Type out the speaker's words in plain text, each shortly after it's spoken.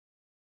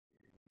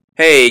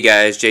Hey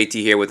guys, JT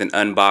here with an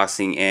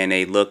unboxing and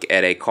a look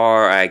at a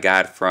car I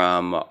got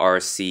from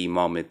RC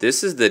Moment.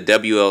 This is the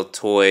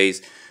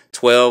Wltoys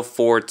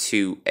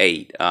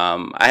 12428.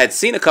 I had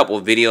seen a couple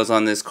of videos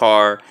on this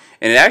car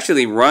and it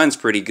actually runs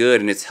pretty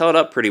good and it's held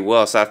up pretty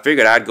well, so I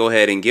figured I'd go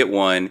ahead and get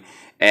one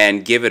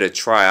and give it a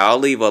try. I'll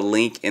leave a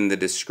link in the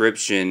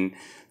description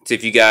to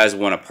if you guys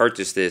want to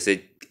purchase this.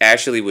 It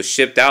actually was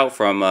shipped out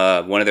from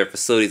one of their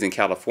facilities in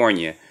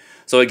California.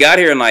 So it got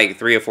here in like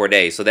 3 or 4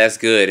 days, so that's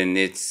good, and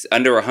it's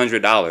under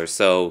 $100.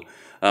 So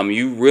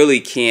you really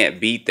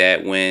can't beat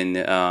that when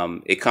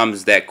it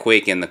comes that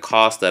quick, and the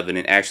cost of it,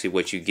 and actually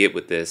what you get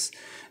with this.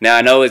 Now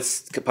I know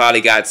it's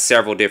probably got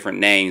several different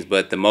names,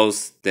 but the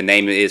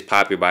name it is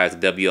popular by is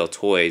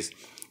Wltoys,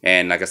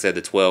 and like I said,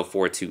 the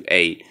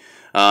 12428.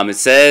 It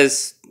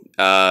says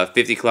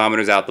 50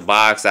 kilometers out the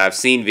box. I've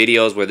seen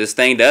videos where this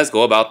thing does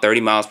go about 30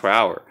 miles per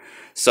hour.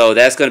 So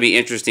that's going to be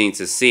interesting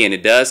to see, and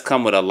it does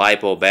come with a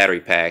LiPo battery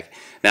pack.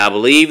 Now I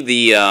believe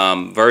the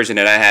version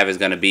that I have is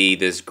going to be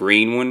this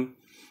green one,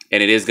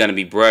 and it is going to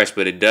be brushed,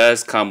 but it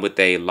does come with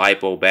a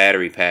LiPo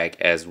battery pack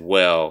as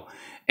well.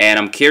 And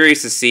I'm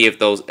curious to see if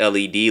those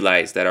LED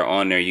lights that are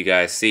on there you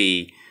guys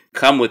see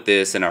come with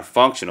this and are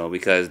functional,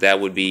 because that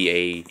would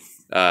be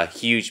a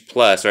huge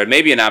plus, or it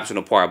may be an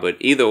optional part, but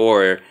either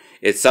or,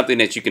 it's something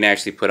that you can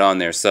actually put on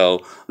there.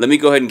 So let me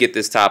go ahead and get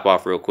this top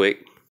off real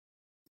quick.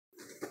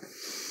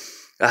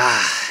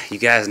 You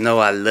guys know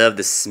I love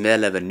the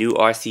smell of a new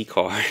RC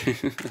car.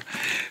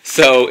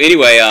 So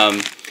anyway,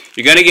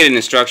 you're going to get an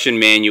instruction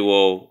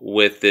manual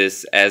with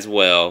this as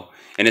well.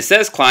 And it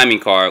says climbing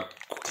car.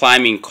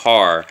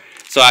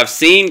 So I've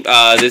seen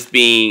this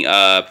being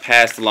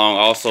passed along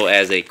also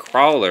as a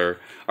crawler,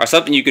 or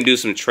something you can do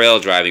some trail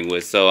driving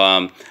with. So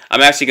I'm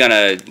actually going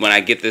to, when I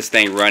get this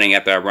thing running,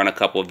 after I run a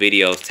couple of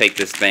videos, take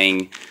this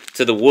thing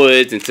to the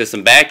woods and to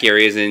some back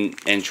areas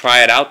and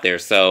try it out there.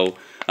 So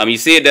you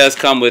see it does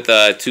come with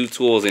 2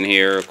 tools in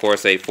here. Of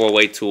course, a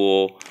 4-way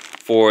tool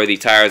for the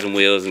tires and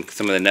wheels and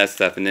some of the nut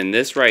stuff. And then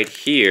this right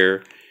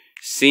here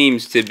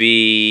seems to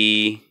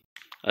be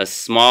a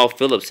small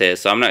Phillips head.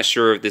 So I'm not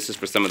sure if this is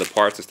for some of the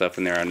parts and stuff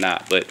in there or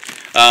not. But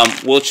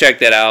we'll check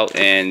that out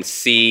and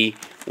see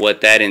what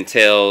that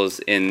entails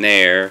in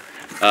there.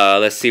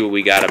 Let's see what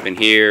we got up in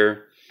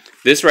here.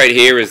 This right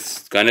here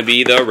is going to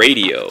be the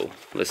radio.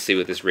 Let's see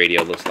what this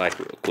radio looks like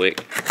real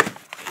quick.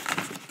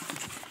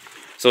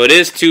 So it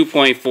is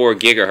 2.4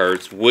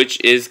 gigahertz,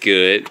 which is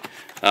good.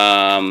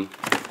 Let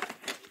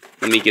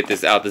me get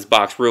this out this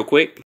box real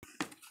quick.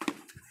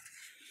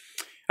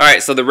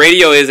 Alright, so the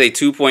radio is a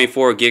 2.4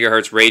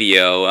 gigahertz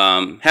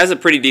radio. Has a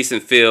pretty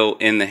decent feel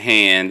in the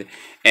hand.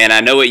 And I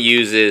know it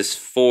uses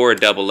 4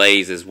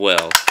 AA's as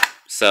well.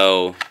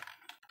 So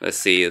let's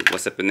see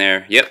what's up in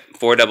there. Yep,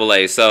 4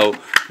 AA's. So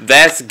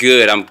that's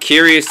good. I'm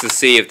curious to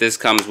see if this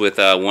comes with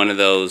one of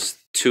those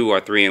 2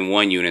 or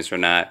 3-in-1 units or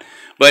not.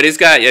 But it's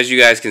got, as you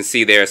guys can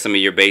see there, some of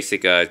your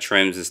basic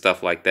trims and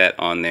stuff like that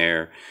on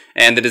there.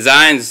 And the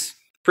design's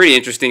pretty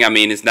interesting. I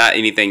mean, it's not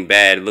anything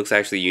bad. It looks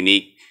actually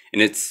unique.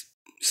 And it's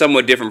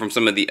somewhat different from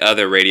some of the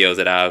other radios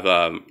that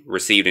I've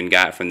received and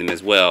got from them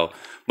as well.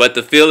 But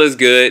the feel is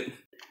good.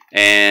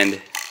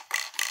 And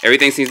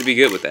everything seems to be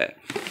good with that.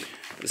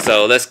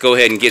 So let's go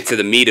ahead and get to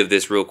the meat of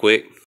this real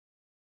quick,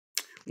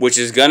 which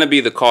is going to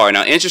be the car.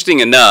 Now, interesting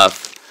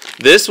enough,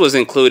 this was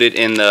included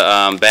in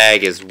the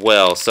bag as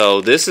well.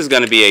 So this is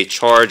going to be a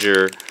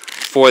charger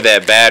for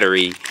that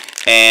battery.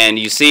 And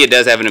you see it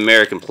does have an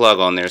American plug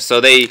on there. So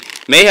they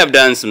may have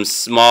done some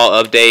small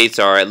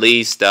updates, or at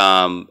least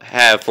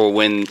have for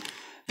when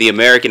the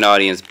American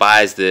audience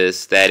buys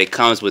this, that it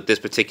comes with this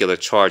particular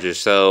charger.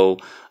 So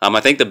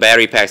I think the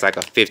battery pack's like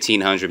a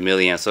 1500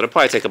 milliamps. So it'll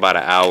probably take about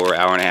an hour,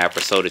 hour and a half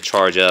or so to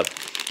charge up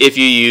if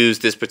you use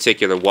this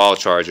particular wall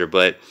charger.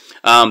 But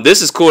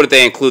this is cool that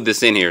they include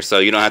this in here, so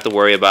you don't have to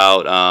worry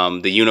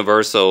about the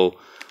universal,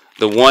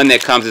 the one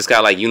that comes, it's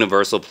got like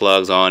universal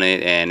plugs on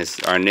it, and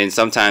then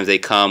sometimes they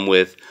come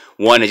with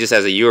one that just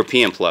has a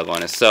European plug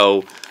on it.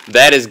 So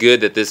that is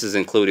good that this is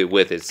included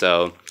with it,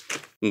 so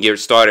you can get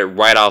started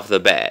right off the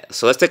bat.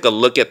 So let's take a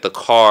look at the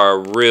car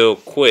real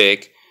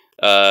quick,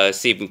 see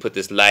if we can put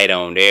this light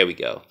on. There we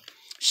go.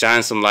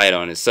 Shine some light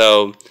on it.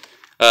 So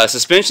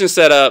suspension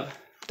setup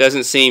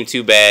doesn't seem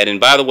too bad. And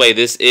by the way,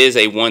 this is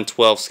a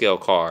 1/12 scale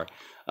car.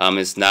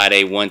 It's not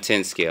a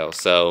 1/10 scale.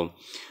 So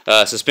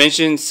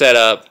suspension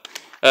setup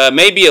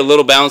may be a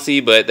little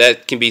bouncy, but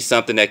that can be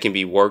something that can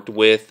be worked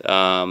with.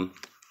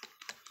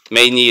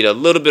 May need a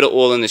little bit of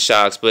oil in the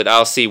shocks, but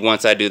I'll see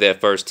once I do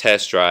that first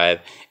test drive.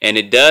 And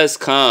it does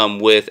come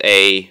with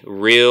a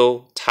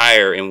real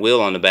tire and wheel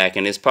on the back,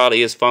 and this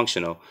probably is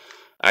functional.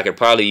 I could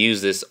probably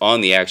use this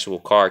on the actual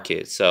car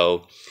kit.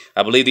 So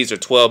I believe these are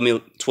 12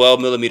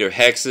 millimeter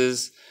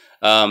hexes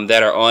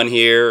that are on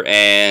here.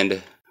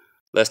 And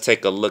let's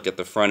take a look at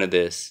the front of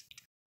this.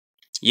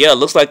 Yeah, it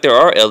looks like there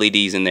are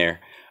LEDs in there.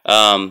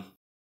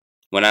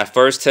 When I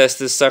first test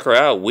this sucker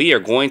out, we are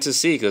going to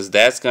see, because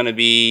that's going to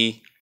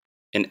be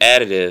an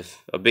additive,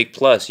 a big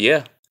plus.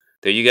 Yeah,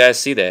 there you guys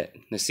see that.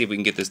 Let's see if we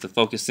can get this to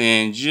focus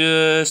in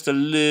just a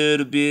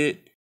little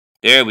bit.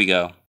 There we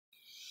go.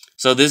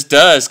 So this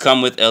does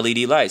come with LED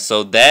lights.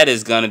 So that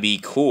is going to be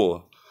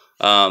cool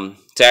to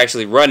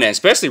actually run that,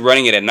 especially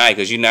running it at night,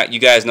 because you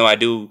guys know I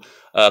do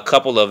a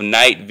couple of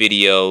night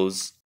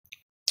videos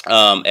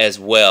as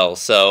well.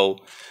 So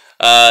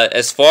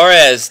as far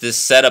as this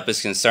setup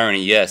is concerned,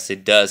 yes,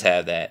 it does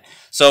have that.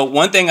 So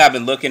one thing I've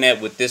been looking at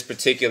with this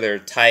particular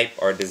type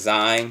or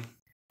design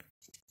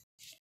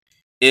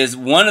is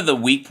one of the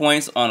weak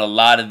points on a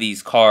lot of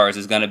these cars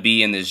is going to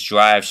be in this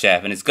drive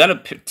shaft, and it's going to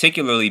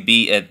particularly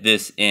be at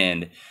this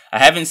end. I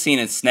haven't seen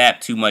it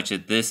snap too much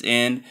at this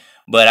end,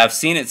 but I've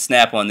seen it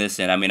snap on this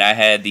end. I mean, I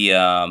had the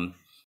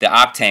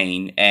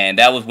Octane, and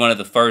that was one of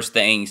the first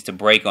things to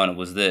break on it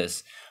was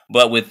this.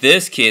 But with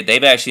this kit,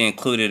 they've actually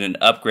included an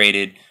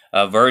upgraded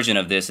version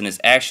of this, and it's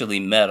actually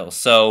metal.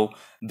 So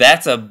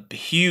that's a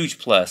huge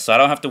plus. So I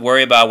don't have to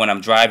worry about when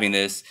I'm driving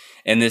this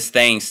and this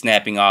thing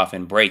snapping off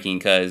and breaking,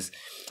 because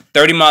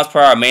 30 miles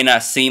per hour may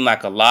not seem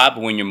like a lot,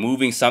 but when you're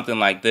moving something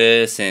like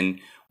this and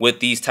with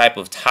these type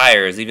of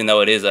tires, even though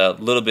it is a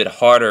little bit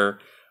harder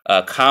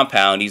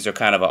compound, these are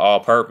kind of an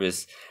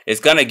all-purpose, it's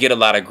going to get a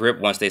lot of grip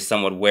once they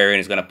somewhat wear in.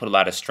 It's going to put a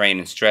lot of strain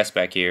and stress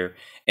back here.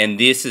 And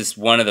this is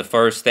one of the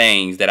first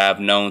things that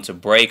I've known to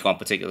break on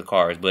particular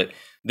cars. But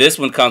this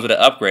one comes with an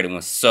upgraded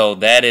one, so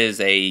that is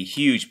a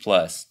huge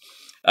plus.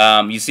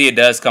 You see it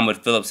does come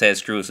with Phillips head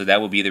screws, so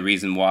that would be the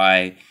reason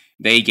why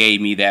they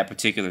gave me that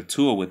particular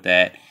tool with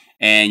that.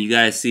 And you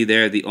guys see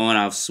there the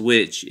on-off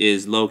switch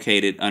is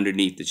located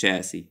underneath the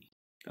chassis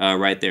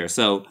right there.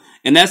 So,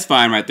 and that's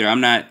fine right there.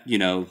 I'm not,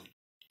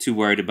 too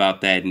worried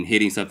about that and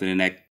hitting something and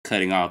that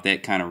cutting off.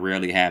 That kind of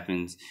rarely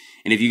happens.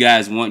 And if you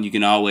guys want, you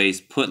can always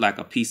put like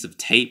a piece of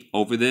tape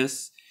over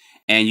this,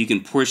 and you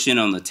can push in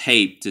on the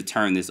tape to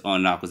turn this on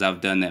and off, because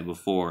I've done that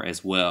before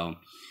as well.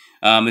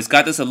 It's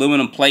got this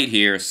aluminum plate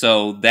here,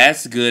 so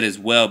that's good as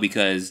well,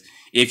 because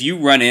if you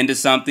run into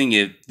something,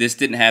 if this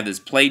didn't have this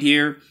plate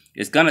here,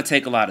 it's going to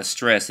take a lot of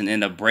stress and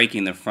end up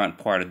breaking the front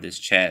part of this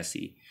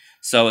chassis.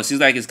 So it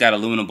seems like it's got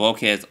aluminum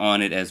bulkheads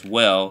on it as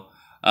well.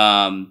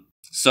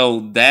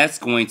 So that's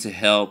going to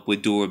help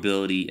with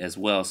durability as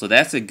well. So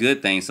that's a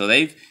good thing. So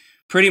they've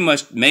pretty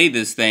much made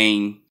this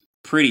thing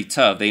pretty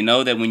tough. They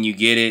know that when you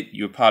get it,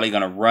 you're probably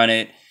going to run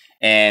it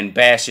and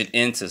bash it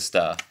into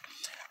stuff.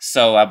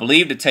 So I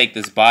believe to take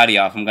this body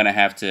off, I'm going to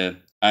have to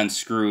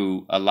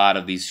unscrew a lot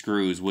of these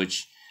screws,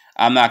 which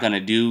I'm not going to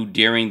do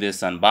during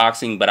this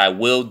unboxing, but I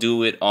will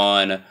do it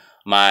on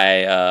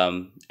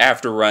my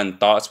after run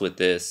thoughts with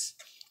this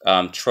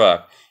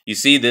truck. You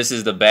see, this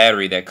is the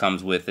battery that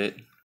comes with it.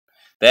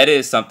 That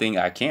is something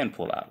I can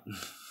pull out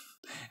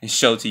and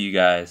show to you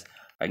guys.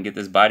 I can get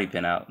this body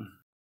pin out.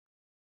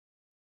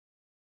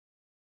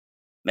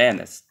 Man,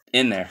 that's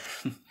in there.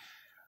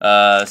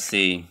 Let's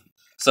see.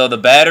 So the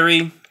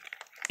battery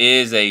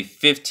is a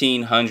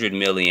 1500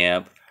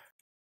 milliamp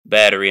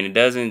battery, and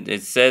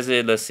it says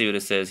it, let's see what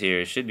it says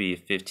here. It should be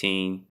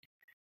 15.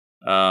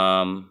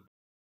 Go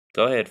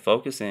ahead,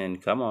 focus in,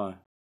 come on.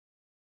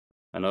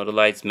 I know the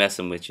light's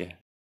messing with you.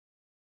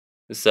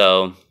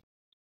 So,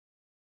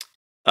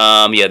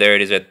 yeah, there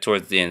it is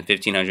towards the end,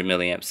 1500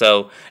 milliamps.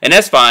 So, and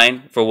that's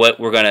fine for what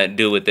we're gonna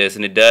do with this,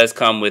 and it does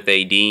come with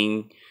a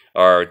Dean,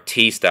 or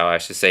T-style, I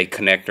should say,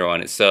 connector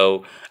on it.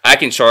 So I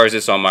can charge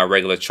this on my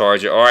regular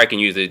charger, or I can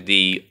use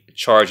the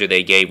charger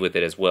they gave with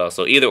it as well.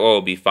 So either or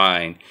will be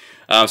fine.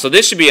 So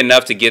this should be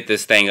enough to get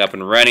this thing up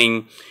and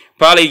running.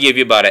 Probably give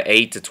you about an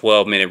 8 to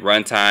 12 minute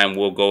runtime.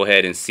 We'll go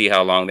ahead and see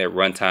how long that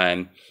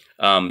runtime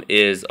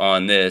is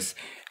on this.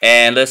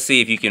 And let's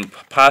see if you can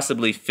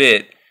possibly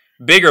fit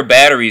bigger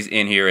batteries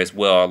in here as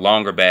well,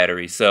 longer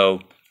batteries.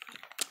 So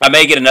I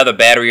may get another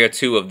battery or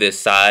two of this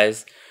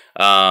size.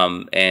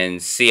 And I'll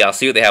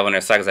see what they have on their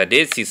site, because I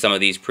did see some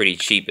of these pretty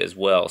cheap as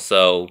well.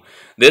 So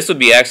this would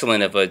be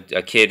excellent if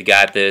a kid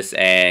got this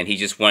and he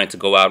just wanted to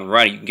go out and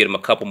run. You can get him a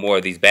couple more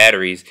of these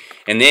batteries,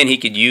 and then he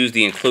could use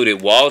the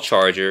included wall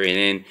charger and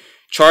then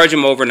charge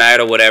them overnight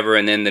or whatever,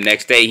 and then the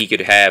next day he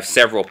could have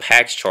several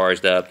packs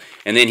charged up,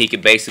 and then he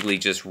could basically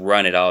just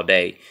run it all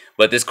day.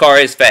 But this car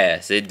is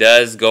fast. It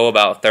does go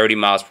about 30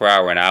 miles per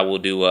hour, and I will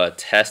do a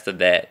test of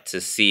that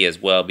to see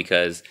as well,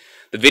 because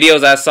the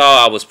videos I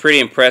saw, I was pretty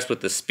impressed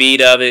with the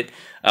speed of it.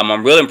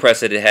 I'm real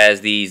impressed that it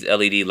has these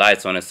LED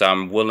lights on it, so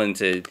I'm willing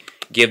to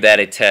give that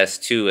a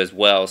test too as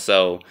well.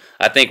 So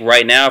I think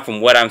right now,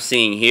 from what I'm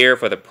seeing here,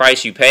 for the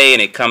price you pay,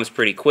 and it comes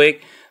pretty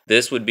quick,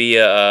 this would be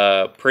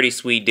a pretty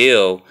sweet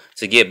deal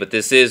to get. But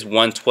this is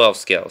 1/12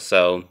 scale,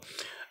 so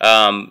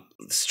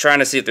just trying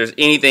to see if there's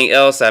anything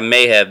else I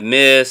may have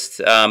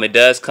missed. It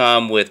does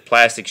come with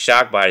plastic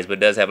shock bodies, but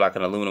it does have like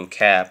an aluminum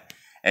cap,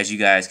 as you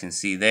guys can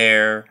see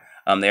there.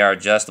 They are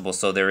adjustable,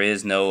 so there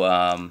is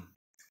no,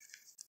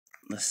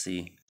 let's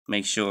see,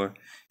 make sure.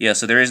 Yeah,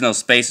 so there is no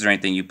spaces or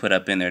anything you put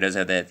up in there. It does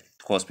have that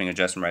coil spring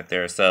adjustment right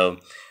there. So,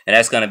 and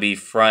that's going to be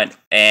front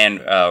and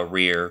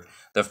rear.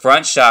 The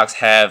front shocks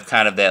have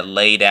kind of that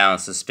lay down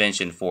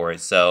suspension for it.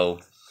 So,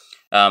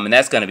 and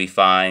that's going to be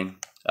fine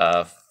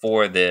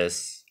for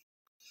this.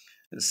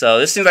 So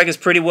this seems like it's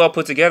pretty well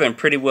put together and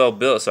pretty well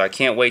built. So I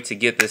can't wait to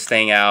get this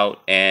thing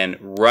out and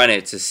run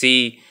it to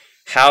see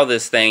how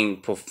this thing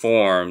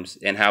performs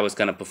and how it's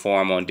going to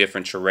perform on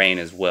different terrain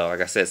as well.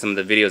 Like I said, some of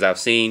the videos I've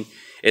seen,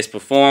 it's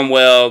performed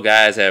well.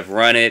 Guys have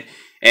run it,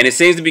 and it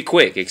seems to be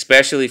quick,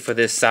 especially for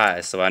this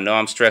size. So I know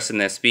I'm stressing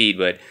that speed,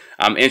 but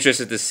I'm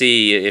interested to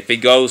see if it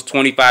goes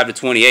 25 to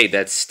 28.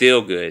 That's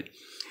still good.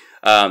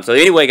 So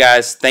anyway,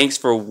 guys, thanks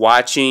for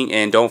watching,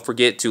 and don't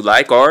forget to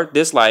like or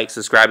dislike,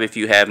 subscribe if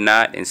you have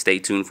not, and stay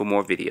tuned for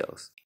more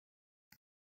videos.